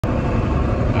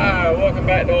Welcome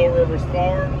back to Old Rivers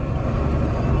Farm.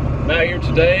 I'm out here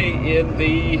today in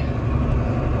the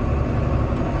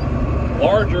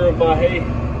larger of my hay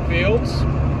fields,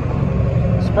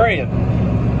 spraying.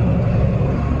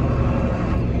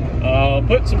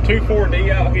 Put some 2,4-D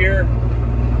out here.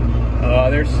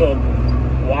 There's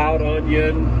some wild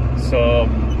onion,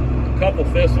 a couple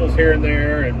thistles here and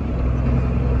there, and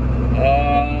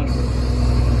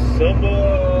some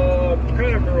I'm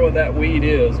trying to remember what that weed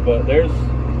is, but there's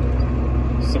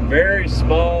some very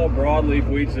small broadleaf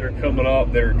weeds that are coming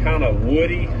up. They're kind of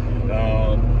woody.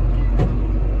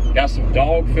 Got some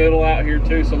dog fennel out here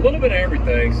too, so a little bit of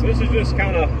everything. So this is just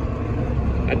kind of,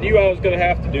 I knew I was going to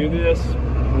have to do this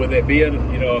with it being,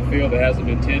 a field that hasn't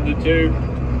been tended to.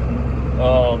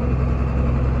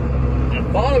 I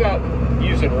thought about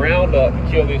using Roundup to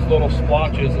kill these little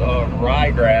splotches of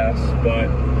ryegrass, but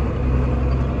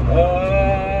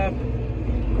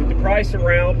with the price of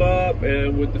Roundup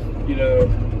and with the,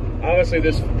 obviously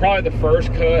this is probably the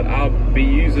first cut, I'll be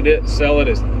using it, sell it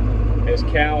as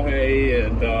cow hay,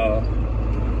 and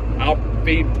I'll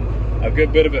feed a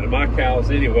good bit of it to my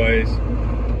cows anyways.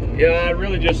 Yeah, I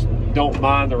really just don't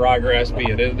mind the ryegrass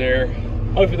being in there.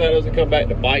 Hopefully that doesn't come back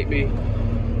to bite me,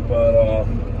 but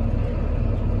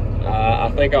I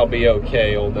think I'll be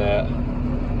okay on that.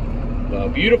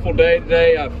 Beautiful day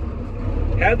today. I've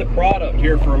had the product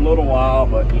here for a little while,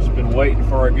 but just been waiting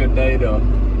for a good day to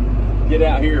get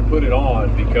out here and put it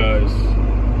on, because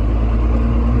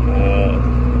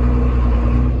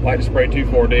I like to spray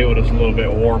 2,4-D when it's a little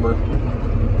bit warmer.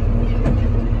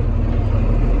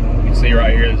 You can see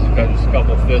right here, there's a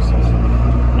couple of thistles.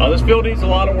 This field needs a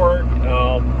lot of work.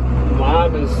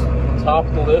 Lime is top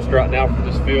of the list right now for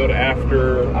this field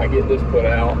after I get this put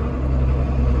out.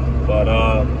 But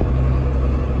I'm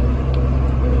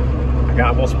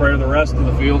gonna spray the rest of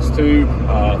the fields too.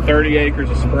 30 acres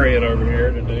of spraying over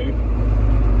here to do.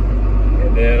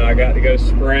 And then I got to go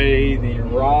spray the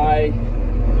rye.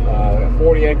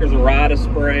 40 acres of rye to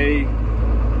spray.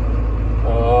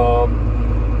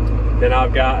 Then I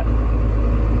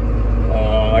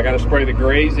got to spray the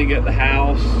grazing at the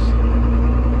house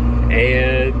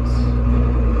and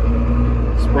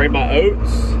spray my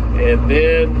oats, and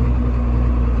then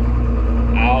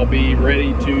I'll be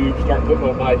ready to start putting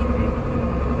on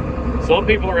nitrogen. Some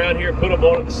people around here put them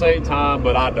on at the same time,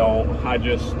 but I don't. I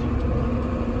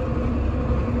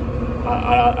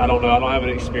don't know. I don't have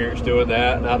any experience doing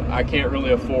that, and I can't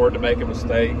really afford to make a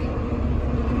mistake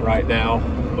right now.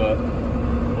 But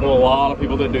I know a lot of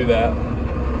people that do that.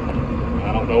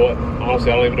 I don't know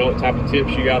honestly, I don't even know what type of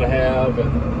tips you got to have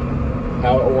and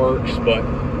how it works. But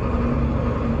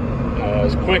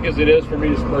as quick as it is for me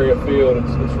to spray a field,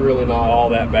 it's really not all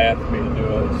that bad for me to do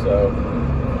it. So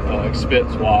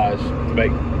expense-wise, to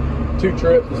make 2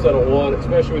 trips instead of 1,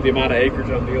 especially with the amount of acreage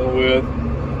I'm dealing with.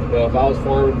 If I was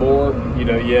farming more,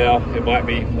 yeah, it might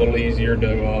be a little easier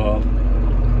to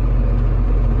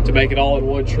make it all in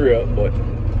 1 trip. But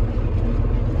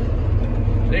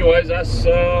anyways, that's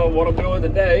what I'm doing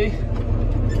today.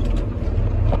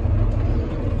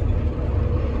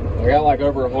 I got like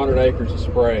over 100 acres of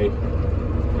spray,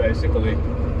 basically.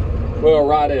 Well,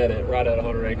 right at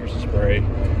 100 acres of spray.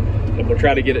 I'm gonna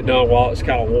try to get it done while it's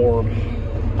kind of warm.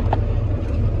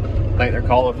 I think they're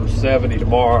calling for 70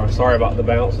 tomorrow. Sorry about the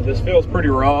bounce. This field's pretty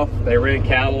rough. They ran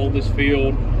cattle on this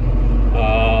field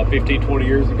 15, 20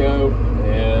 years ago,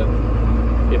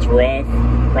 and it's rough.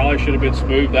 Probably should have been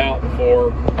smoothed out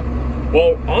before.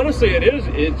 Well, honestly,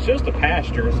 it's just a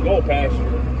pasture. It's an old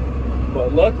pasture.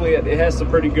 But luckily, it has some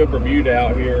pretty good Bermuda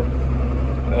out here.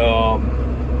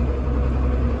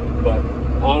 But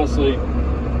honestly,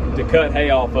 to cut hay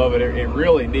off of it, it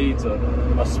really needs a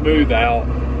smooth out.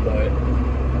 But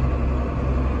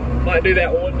might do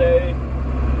that one day.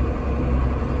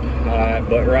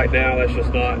 But right now, that's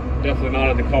just definitely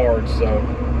not in the cards. So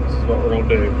this is what we're gonna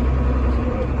do.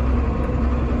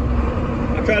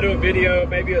 I'll try to do a video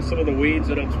maybe of some of the weeds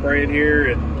that I'm spraying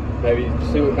here, and maybe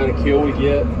see what kind of kill we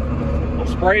get. I'm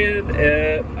spraying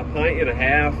at 1.5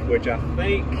 pints, which I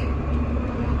think,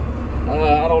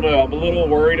 I don't know, I'm a little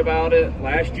worried about it.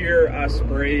 Last year I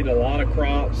sprayed a lot of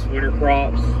crops, winter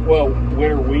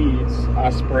weeds. I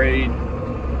sprayed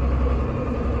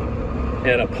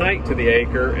at 1 pint to the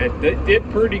acre, and it did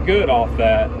pretty good off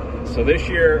that. So this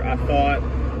year I thought,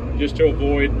 just to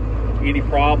avoid any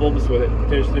problems with it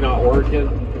potentially not working,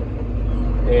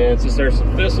 and since there's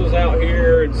some thistles out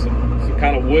here and some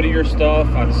kind of woodier stuff,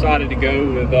 I decided to go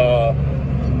with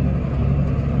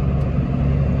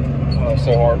it's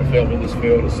so hard to film in this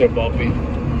field, it's so bumpy.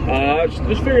 I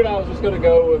just figured I was just going to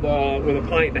go with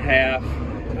 1.5 pints.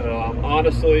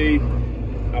 Honestly,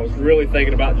 I was really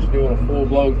thinking about just doing a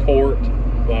full-blown tort,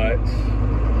 but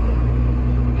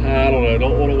I don't know,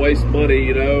 don't want to waste money,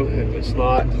 you know, if it's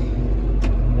not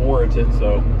warranted.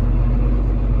 So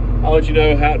I'll let you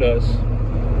know how it does.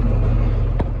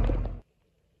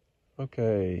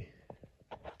 Okay,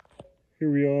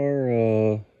 here we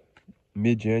are,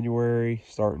 mid-January,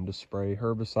 starting to spray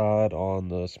herbicide on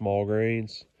the small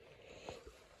grains.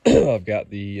 I've got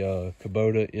the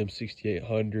Kubota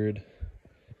M6800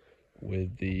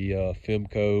 with the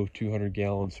Femco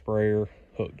 200-gallon sprayer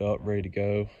hooked up, ready to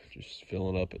go. Just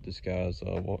filling up at this guy's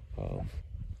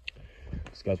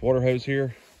water hose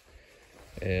here,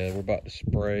 and we're about to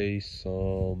spray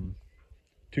some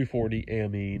 2,4-D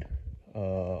amine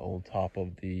on top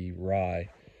of the rye.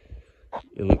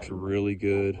 It looks really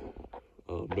good.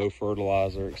 No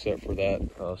fertilizer except for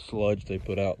that sludge they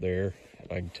put out there.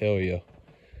 And I can tell you,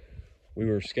 we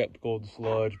were skeptical of the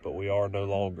sludge, but we are no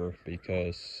longer,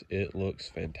 because it looks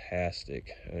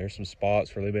fantastic. And there's some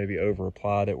spots where they maybe over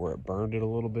applied it, where it burned it a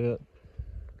little bit.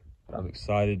 I'm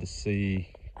excited to see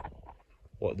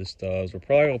what this does. We're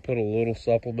probably gonna put a little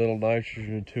supplemental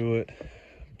nitrogen into it,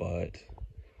 but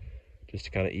just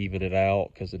to kind of even it out,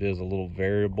 because it is a little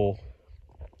variable.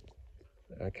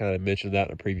 I kind of mentioned that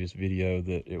in a previous video,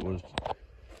 that it was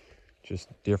just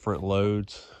different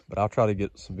loads, but I'll try to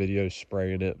get some videos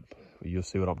spraying it. You'll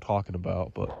see what I'm talking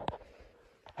about. But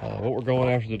what we're going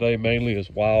after today mainly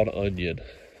is wild onion.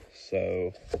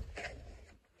 So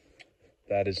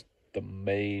that is the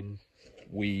main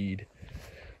weed.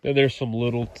 Then there's some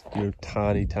little,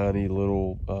 tiny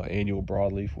little annual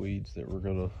broadleaf weeds that we're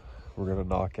gonna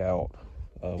knock out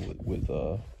with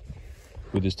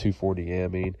this 2,4-D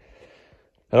amine.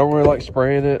 I don't really like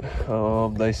spraying it.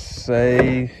 They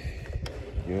say,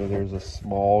 there's a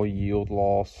small yield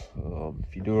loss.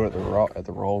 If you do it at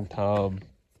the wrong time,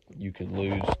 you can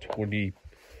lose 20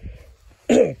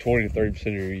 to 30%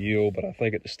 of your yield. But I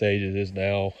think at the stage it is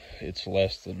now, it's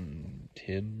less than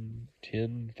 5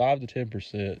 to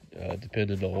 10%,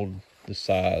 depending on the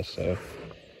size. So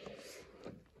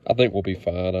I think we'll be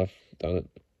fine. I've done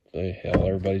it. Hell,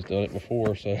 everybody's done it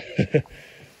before, so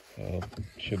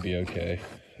should be okay.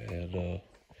 And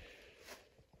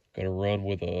gonna run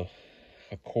with a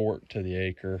quart to the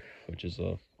acre, which is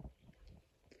a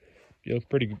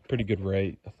pretty good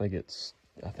rate. I think it's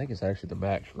actually the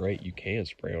max rate you can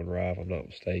spray on rye, if I'm not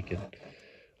mistaken.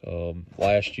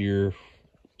 Last year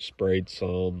sprayed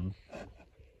some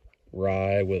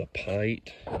rye with a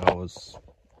pint, and I was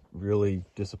really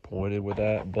disappointed with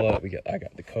that. But I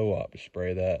got the co-op to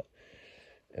spray that,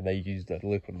 and they used that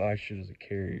liquid nitrogen as a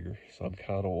carrier. So I'm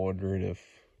kind of wondering if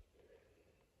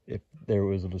there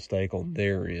was a mistake on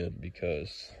their end,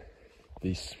 because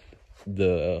the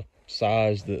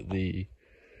size that the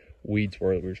weeds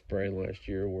were that we were spraying last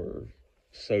year were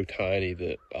so tiny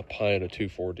that a pint of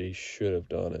 2,4-D should have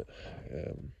done it.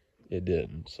 It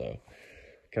didn't. So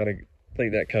I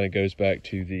think that kind of goes back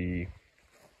to the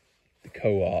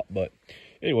co-op. But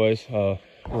anyways, we're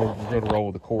going to roll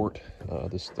with the quart.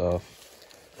 This stuff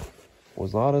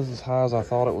was not as high as I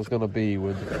thought it was going to be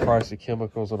with the price of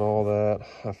chemicals and all that.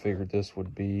 I figured this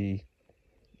would be,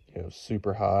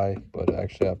 super high, but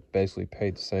actually I basically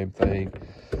paid the same thing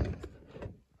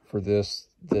for this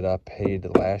that I paid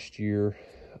last year.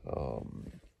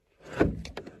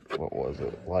 What was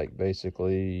it? Like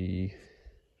basically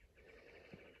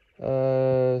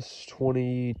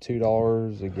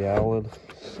 $22 a gallon.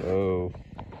 So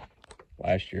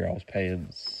last year I was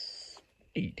paying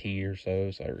 18 or so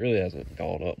it really hasn't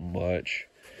gone up much.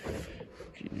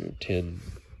 10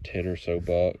 or so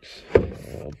bucks.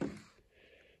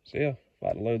 So yeah,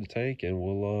 about to load the tank, and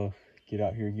we'll get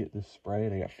out here and get this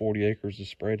sprayed. I got 40 acres to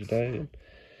spray today, and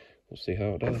we'll see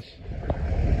how it does.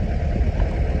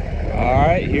 All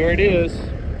right, here it is.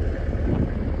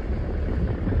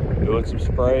 Doing some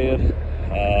spraying.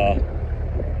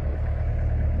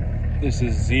 This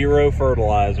is zero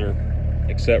fertilizer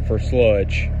except for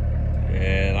sludge.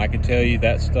 And I can tell you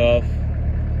that stuff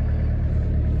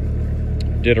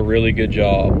did a really good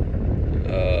job.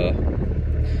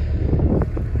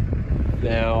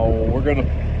 Now we're gonna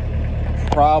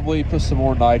probably put some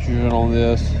more nitrogen on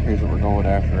this. Here's what we're going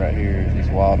after right here, these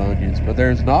wild onions. But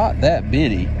there's not that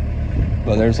many.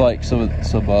 But there's like some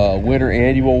winter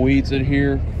annual weeds in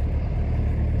here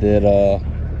that are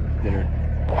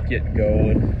getting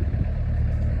going.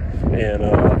 And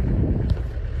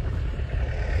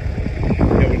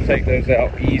we take those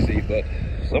out easy, but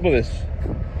some of this,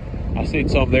 I seen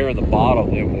some there in the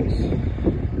bottom. It was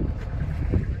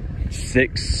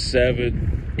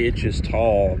 6-7 inches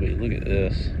tall. I mean, look at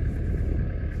this.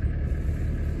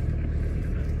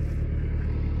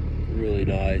 Really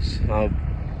nice. I'm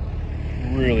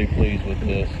really pleased with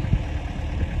this.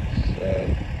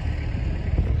 So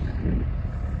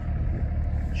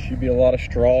should be a lot of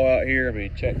straw out here. I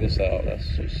mean, check this out.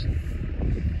 It's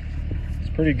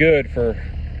pretty good for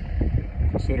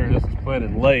considering this is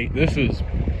planted late. This is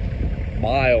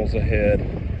miles ahead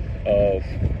of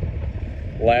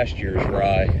last year's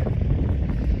rye.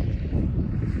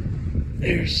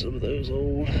 There's some of those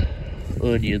old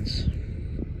onions.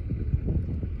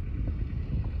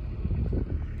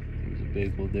 There's a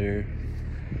big one there.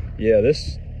 Yeah,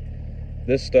 this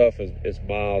stuff is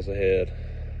miles ahead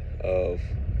of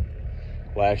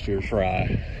last year's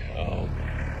rye.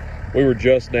 We were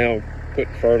just now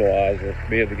putting fertilizer,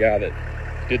 me and the guy that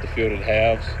did the field in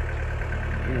halves.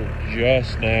 We were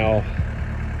just now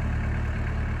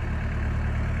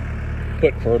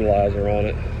putting fertilizer on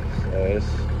it. So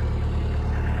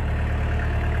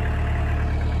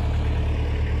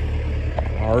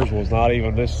ours was not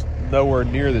even nowhere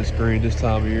near this green this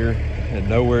time of year, and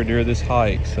nowhere near this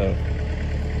height. So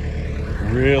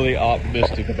really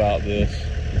optimistic about this.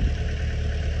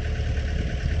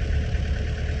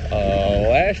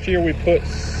 Last year we put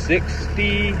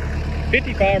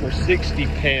 55 or 60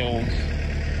 pounds,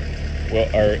 well,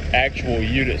 our actual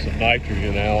units of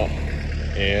nitrogen out,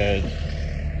 and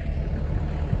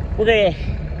we're gonna,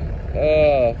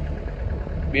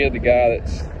 me and the guy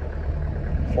that's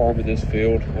farming this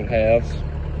field on halves,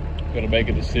 gonna make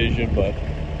a decision, but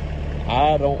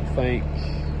I don't think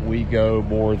we go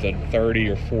more than 30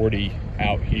 or 40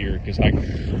 out here, because I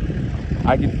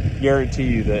can guarantee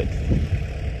you that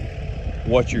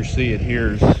what you're seeing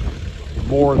here is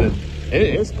more than,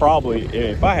 it's probably,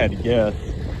 if I had to guess,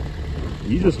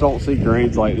 you just don't see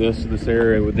grains like this in this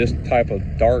area with this type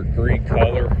of dark green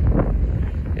color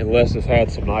unless it's had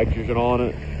some nitrogen on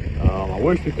it. I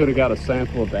wish we could have got a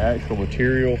sample of the actual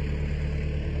material.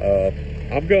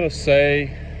 I'm gonna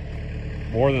say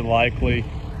more than likely,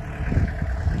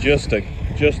 just a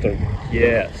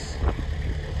guess,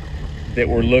 that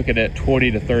we're looking at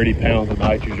 20 to 30 pounds of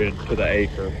nitrogen to the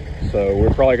acre. So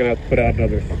we're probably gonna have to put out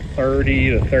another 30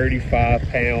 to 35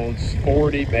 pounds,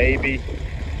 40 maybe.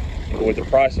 With the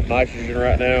price of nitrogen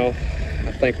right now,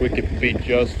 I think we could be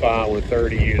just fine with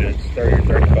 30 or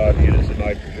 35 units of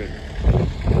nitrogen.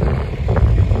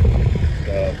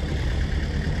 So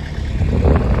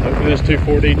hopefully this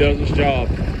 2,4-D does its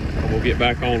job, and we'll get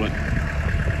back on it.